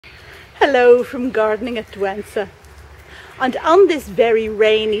Hello from Gardening at Douentza. And on this very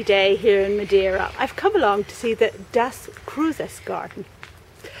rainy day here in Madeira, I've come along to see the Das Cruzes garden.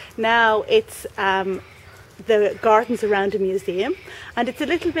 Now it's the gardens around a museum, and it's a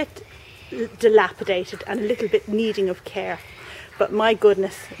little bit dilapidated and a little bit needing of care. But my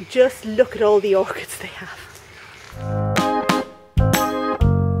goodness, just look at all the orchids they have.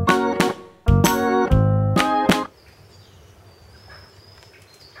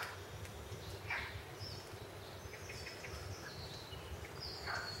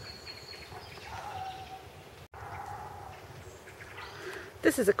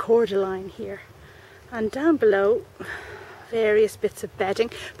 This is a cordyline here, and down below various bits of bedding,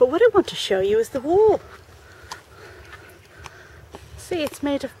 but what I want to show you is the wall. See, it's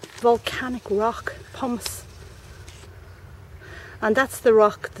made of volcanic rock, pumice, and that's the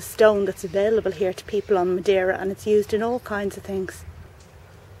rock, the stone that's available here to people on Madeira, and it's used in all kinds of things.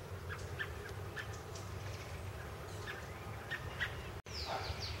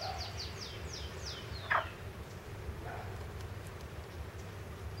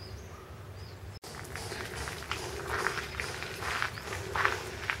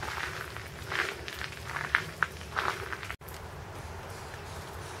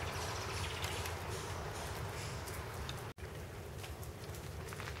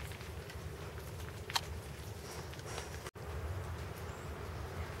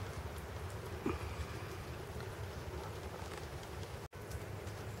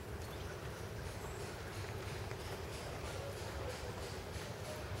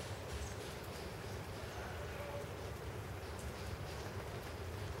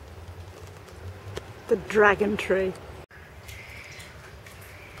 The dragon tree.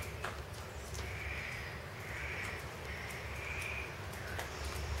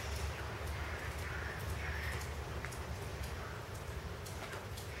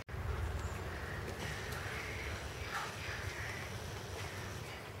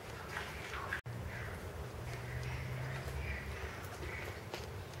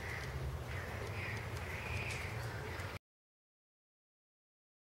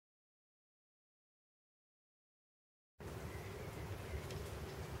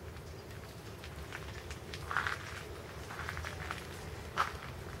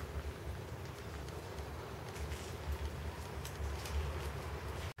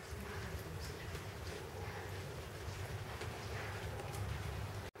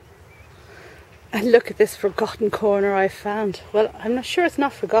 And look at this forgotten corner I found. Well, I'm not sure it's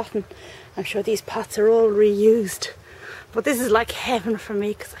not forgotten. I'm sure these pots are all reused. But this is like heaven for me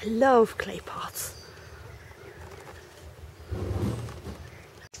because I love clay pots.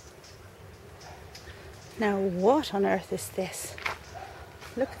 Now what on earth is this?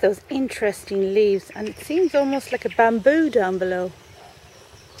 Look at those interesting leaves, and it seems almost like a bamboo down below.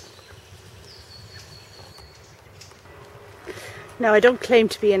 Now, I don't claim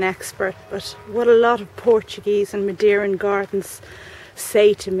to be an expert, but what a lot of Portuguese and Madeiran gardens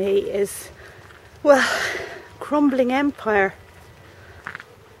say to me is, well, crumbling empire.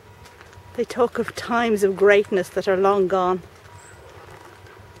 They talk of times of greatness that are long gone.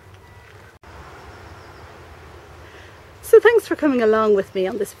 So thanks for coming along with me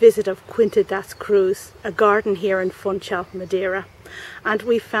on this visit of Quinta das Cruzes, a garden here in Funchal, Madeira. And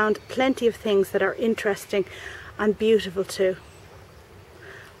we found plenty of things that are interesting and beautiful too.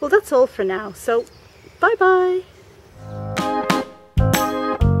 Well, that's all for now, so bye bye.